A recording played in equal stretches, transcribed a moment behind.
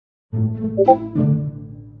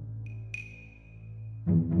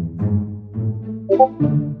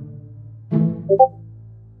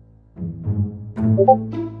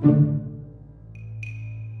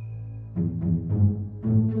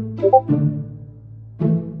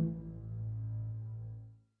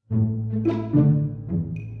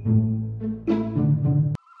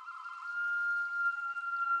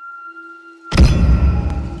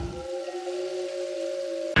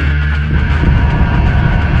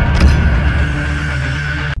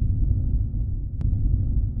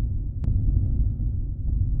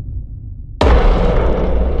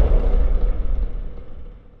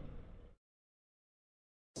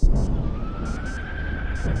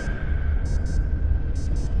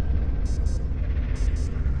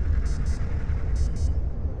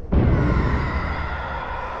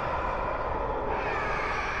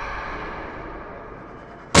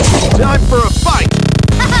Time for a fight!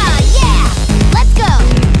 Haha, yeah! Let's go!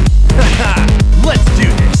 Haha, let's do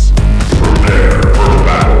this! Prepare for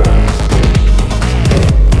battle.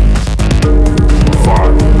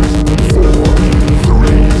 5, 4, 3,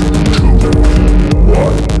 2,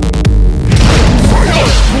 1. Fight!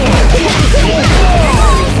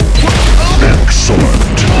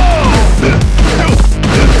 Excellent!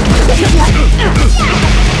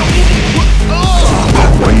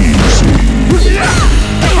 Crazy!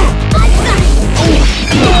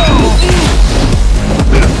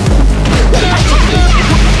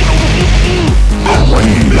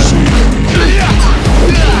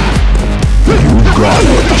 Got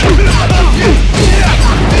it.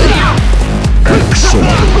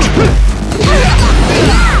 Excellent.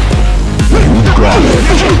 You got it.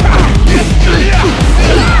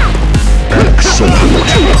 Excellent.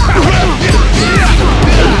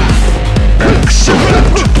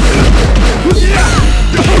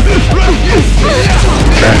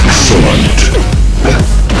 Excellent.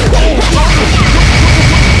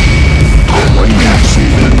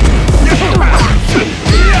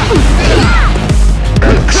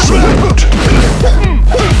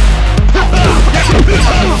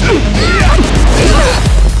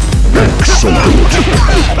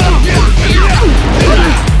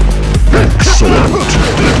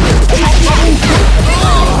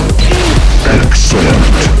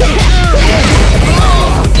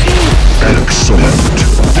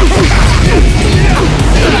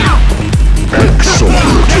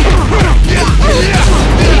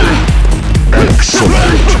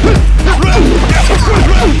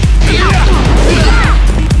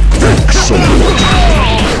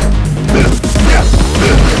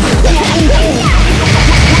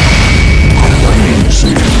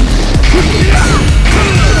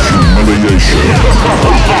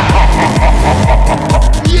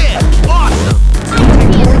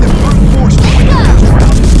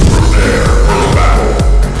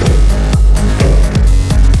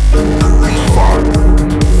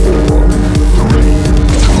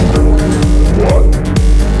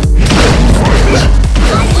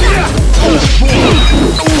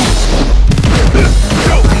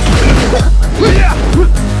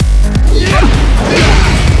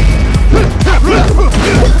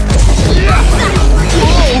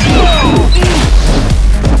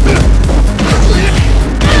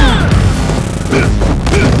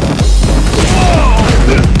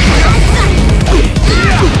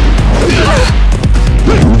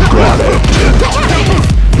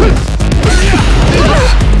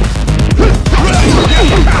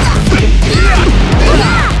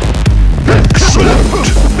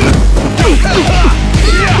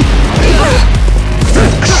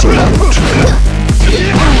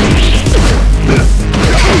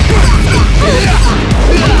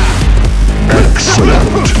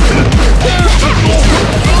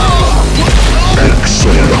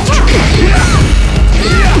 Excellent. Excellent.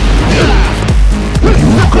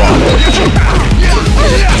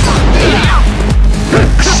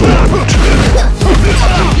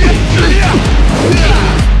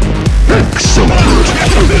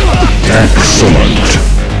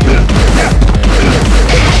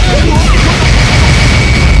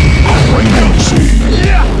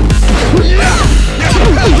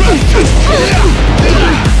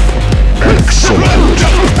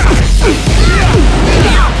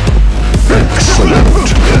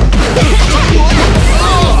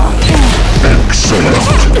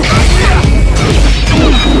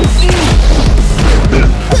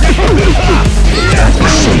 Excellent.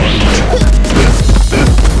 Excellent.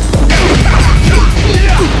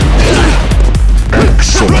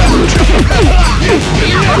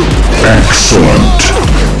 Excellent.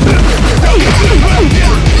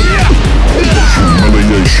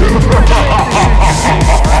 Humiliation.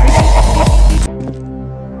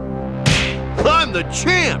 I'm the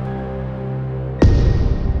champ!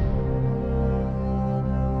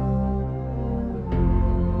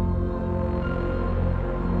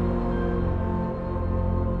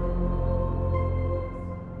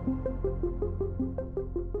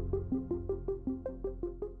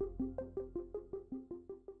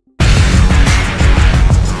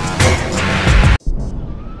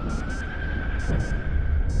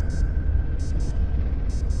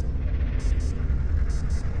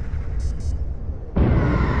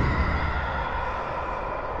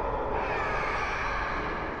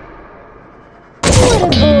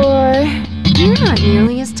 You're not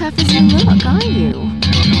nearly as tough as you look, are you?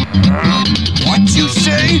 What you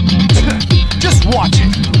say? Just watch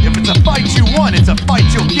it. If it's a fight you want, it's a fight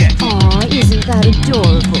you'll get. Aw, isn't that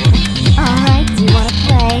adorable? Alright, do you wanna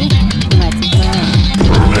play? Let's play.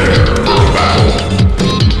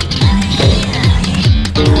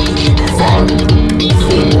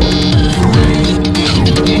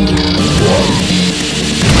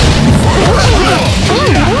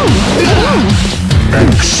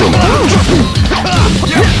 Excellent.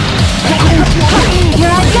 Here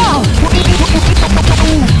I go!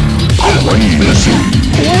 Crazy.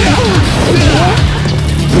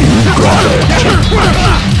 You got it.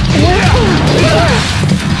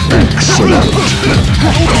 Excellent.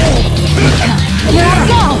 Here I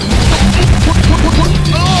go!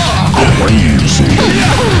 Crazy.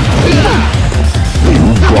 You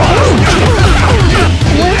got it.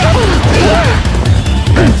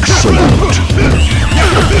 Excellent.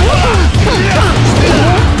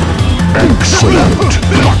 Excellent.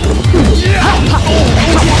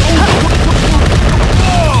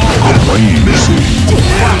 Crazy.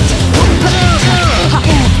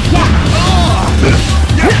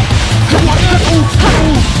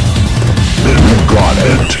 You got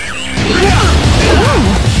it.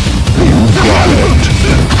 You got it.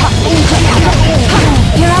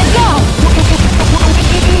 Here I go!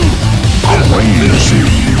 Crazy.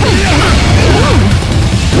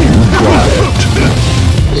 You got it.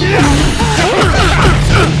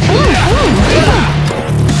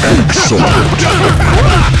 Excellent.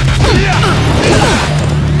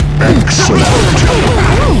 Excellent.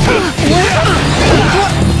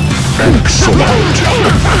 Excellent.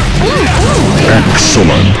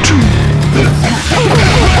 Excellent.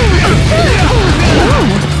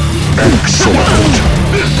 Excellent.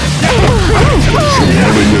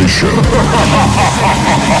 Humiliation.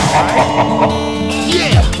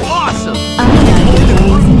 Yeah, awesome!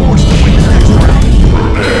 Forced to win the next round.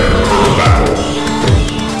 Battle.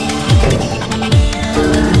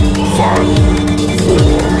 5, 4,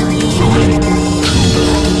 3, 2,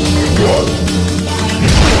 1.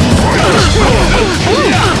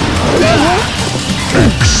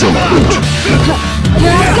 Excellent.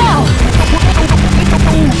 Here I go!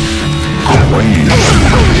 Crazy.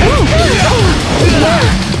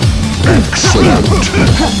 Excellent.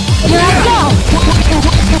 Here I go!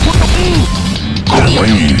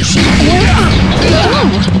 Crazy.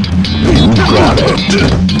 You got it.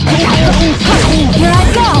 Here I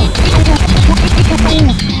go!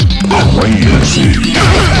 Crazy.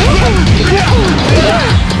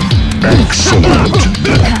 Excellent.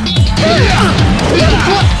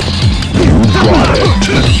 You got it.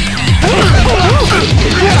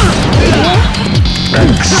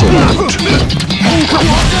 Excellent.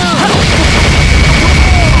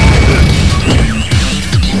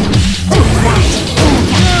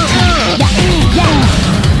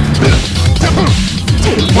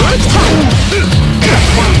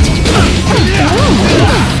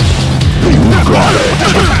 You got it.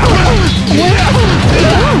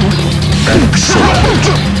 Excellent. You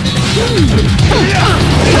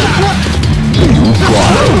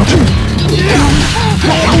got it. You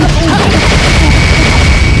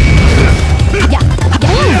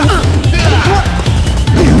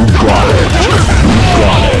got it. You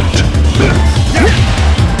got it. You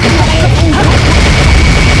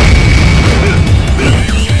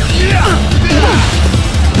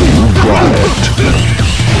got it.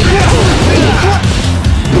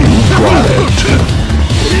 You got it.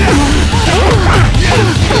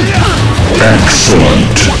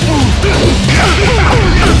 Excellent.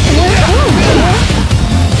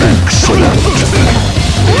 Excellent.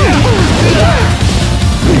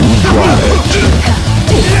 You got it.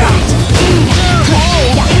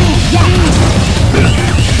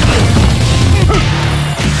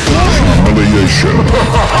 Humiliation.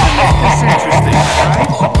 That's interesting, right?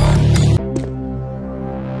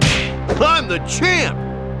 I'm the champ!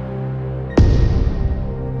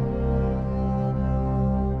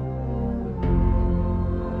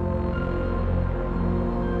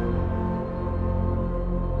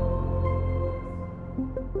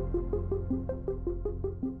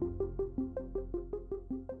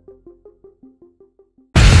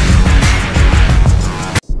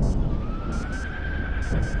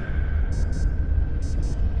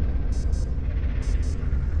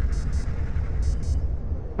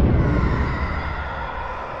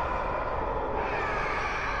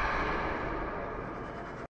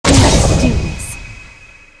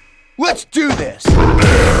 Let's do this!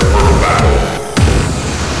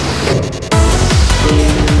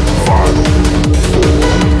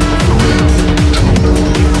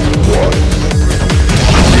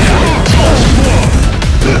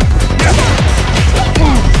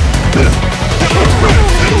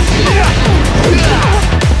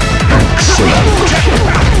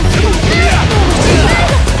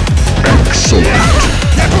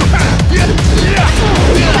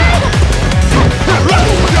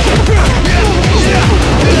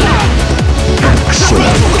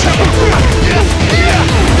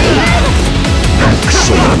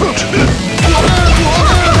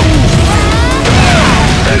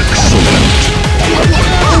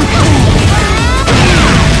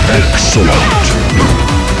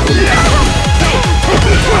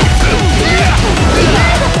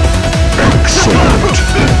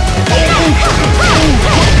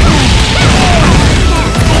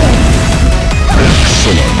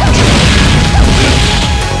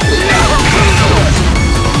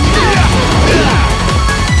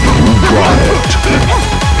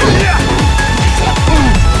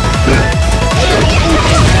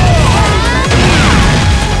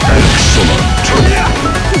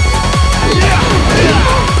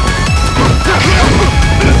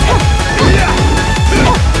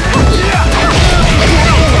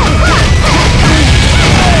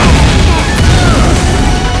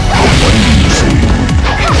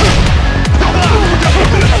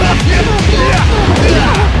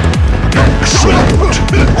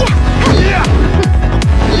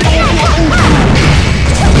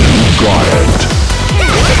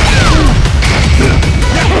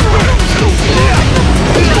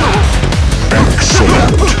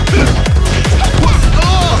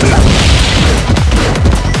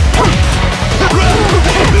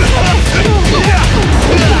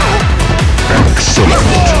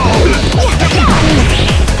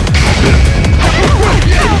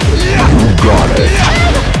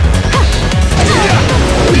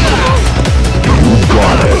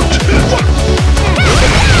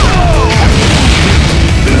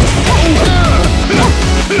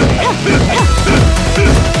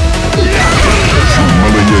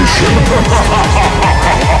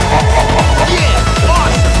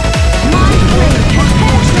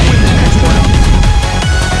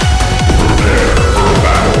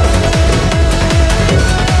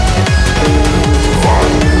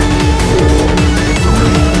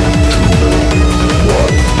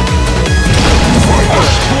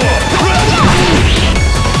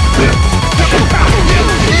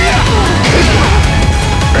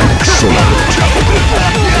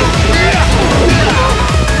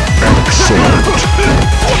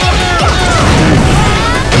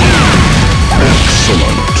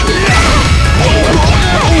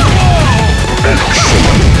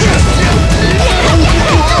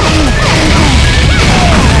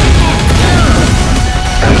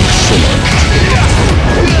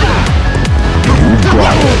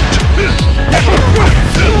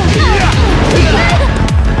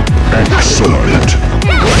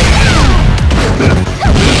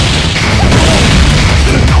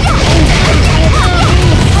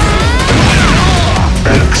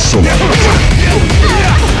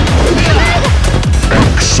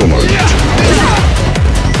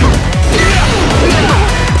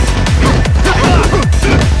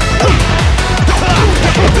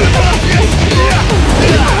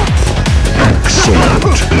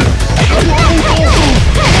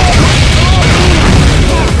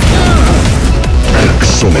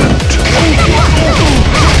 Excellent.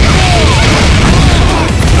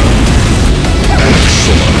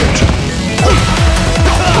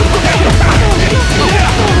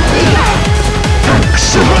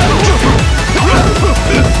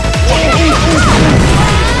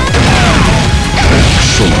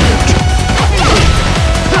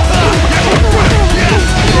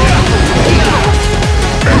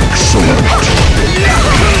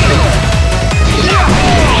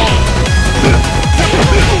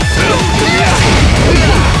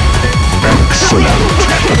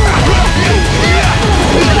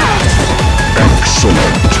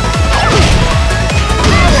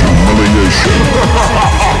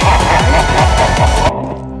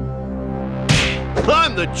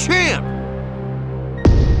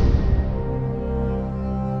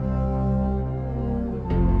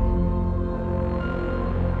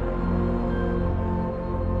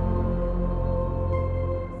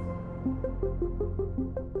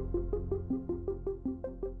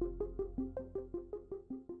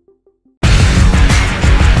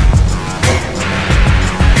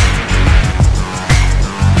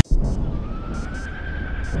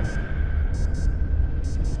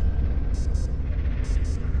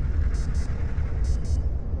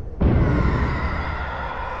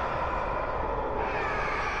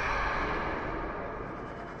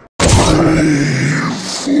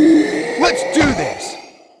 Let's do this!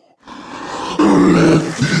 Let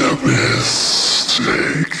the abyss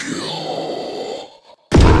take you.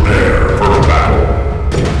 Prepare for the battle.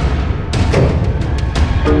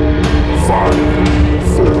 5,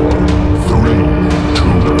 4, 3, 2,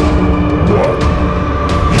 1.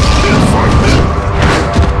 Fight!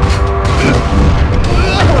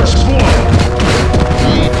 First blood!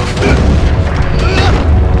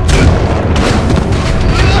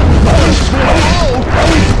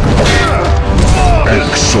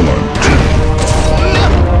 Excellent!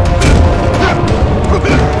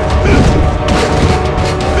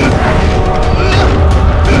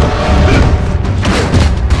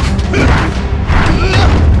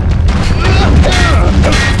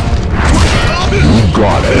 You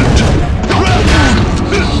got it!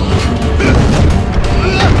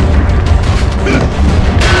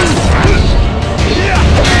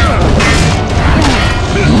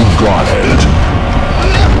 You got it!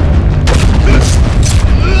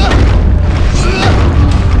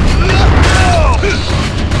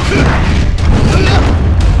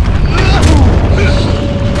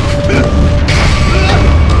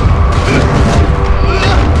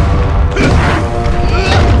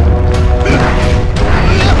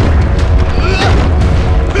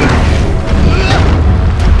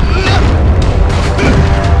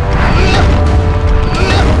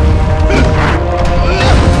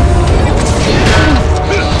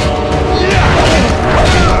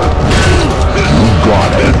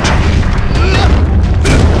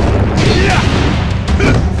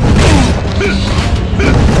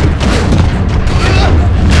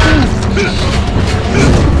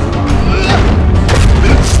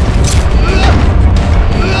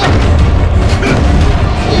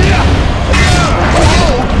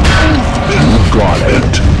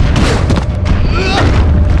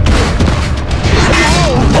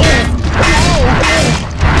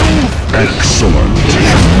 Excellent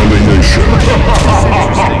humiliation.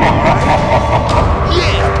 Interesting, alright?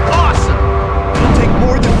 Yeah, awesome! It'll take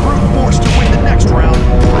more than brute force to win the next round.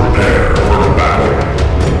 Prepare for the battle.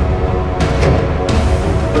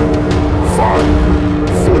 5,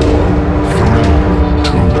 4, 3,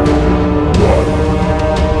 2, 1.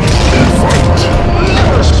 Fight!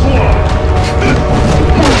 First blood!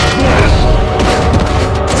 First blood!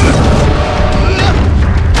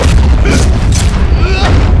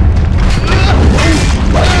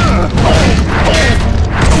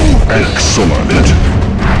 Excellent!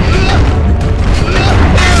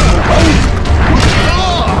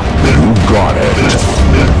 You got it!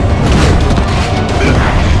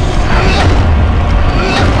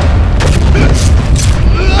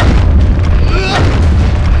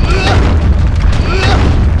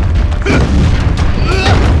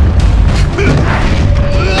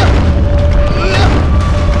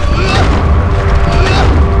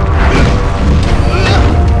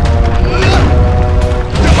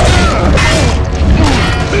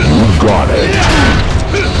 Got it.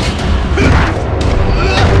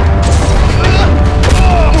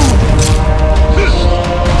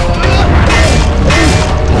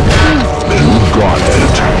 You got it.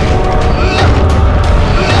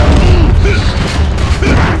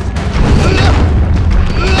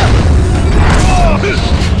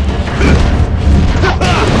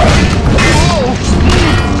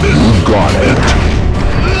 You got it.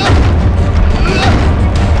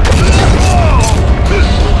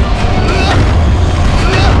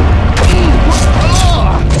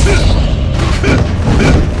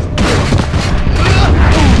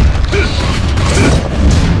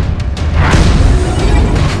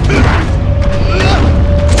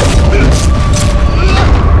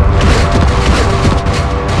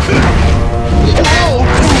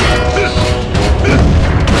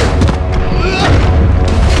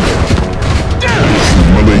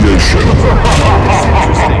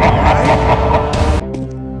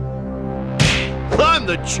 I'm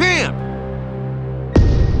the champ!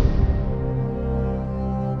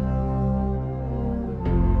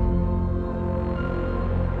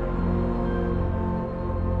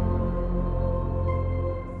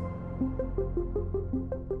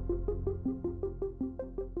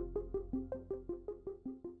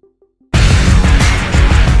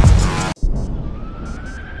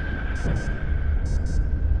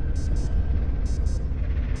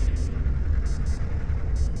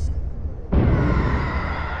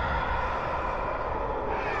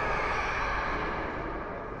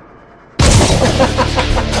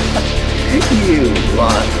 You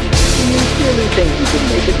lot. You really think you can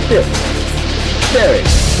make it fit? Very.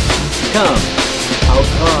 Come. I'll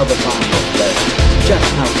carve upon your flesh just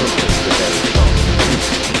how hopeless the very thought.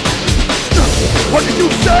 What did you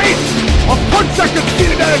say? I'll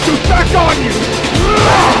Who's back on you!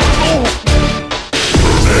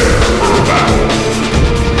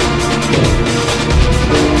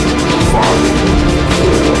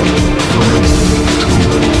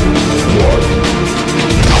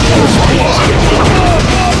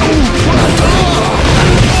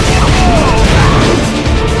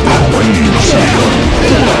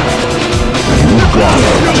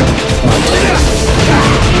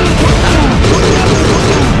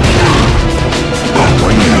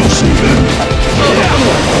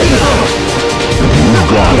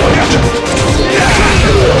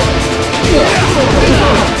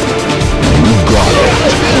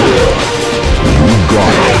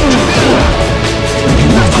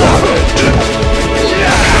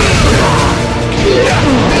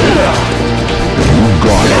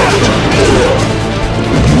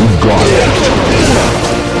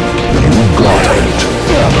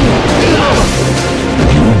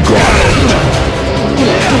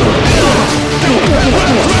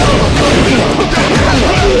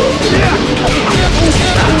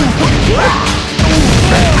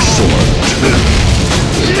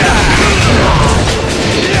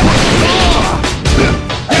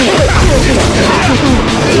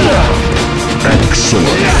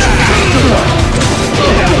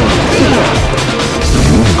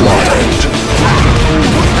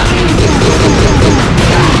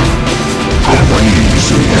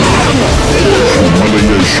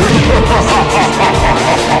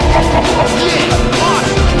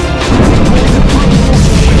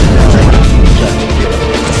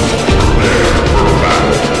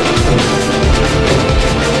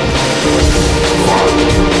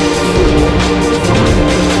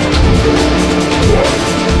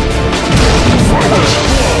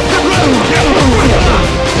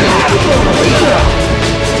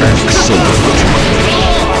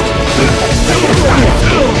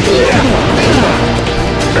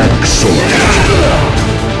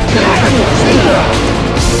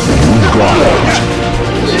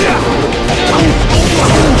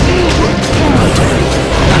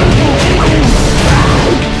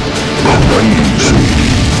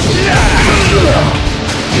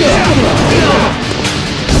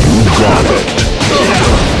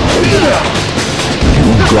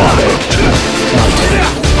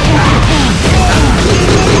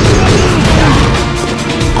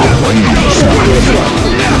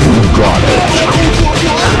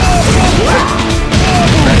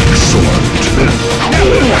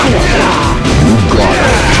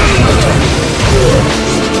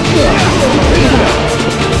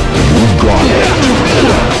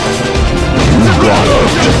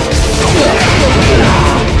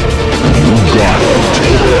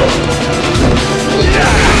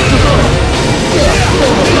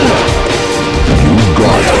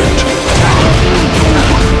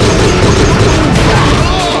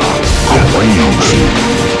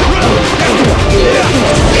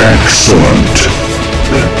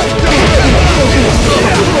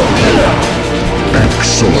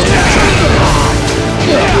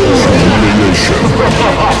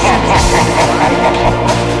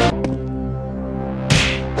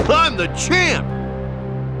 I'm the champ!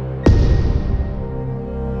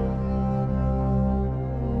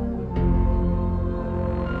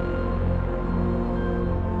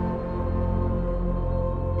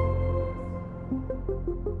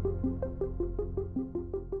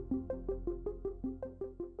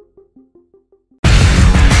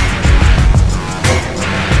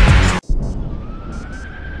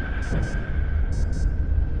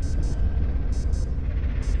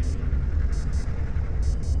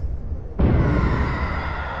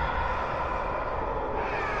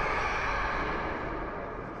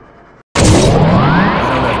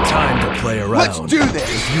 Let's do this!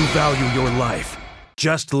 If you value your life,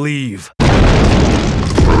 just leave.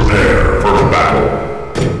 Prepare for battle.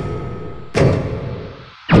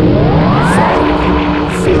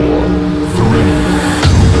 5, 4, 3, 2,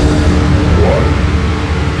 1.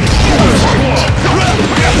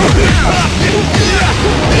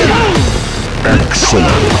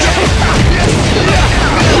 Excellent.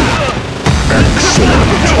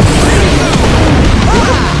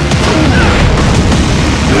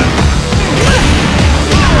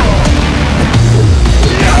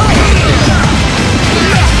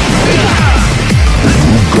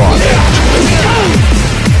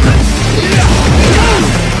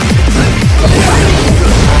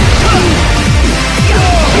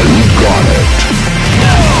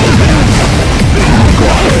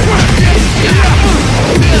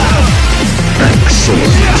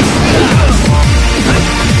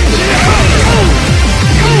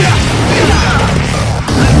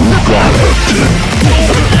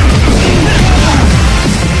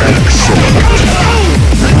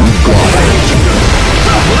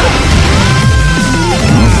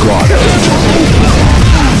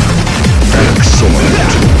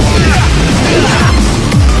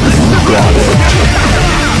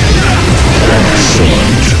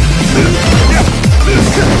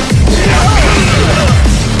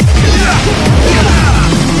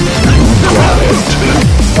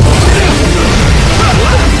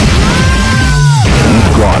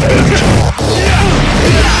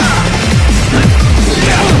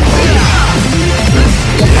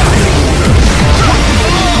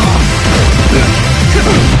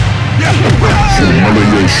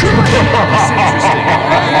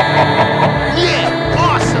 Yeah,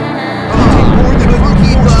 awesome! Take more than we'll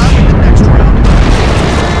keep up in the next round.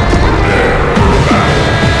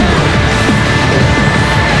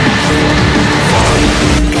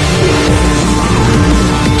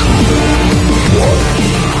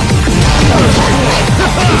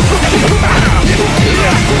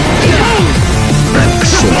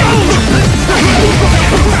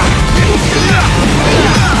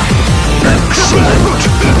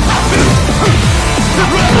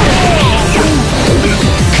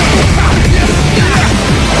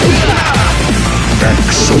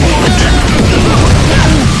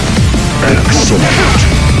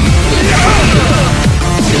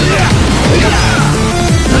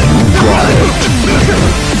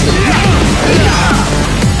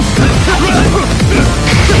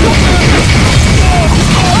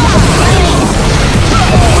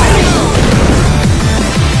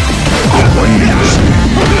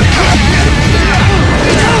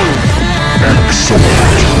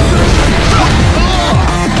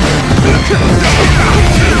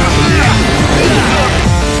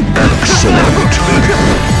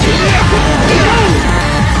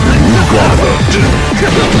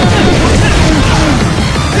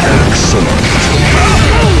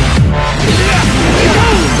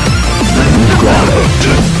 Got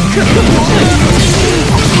it.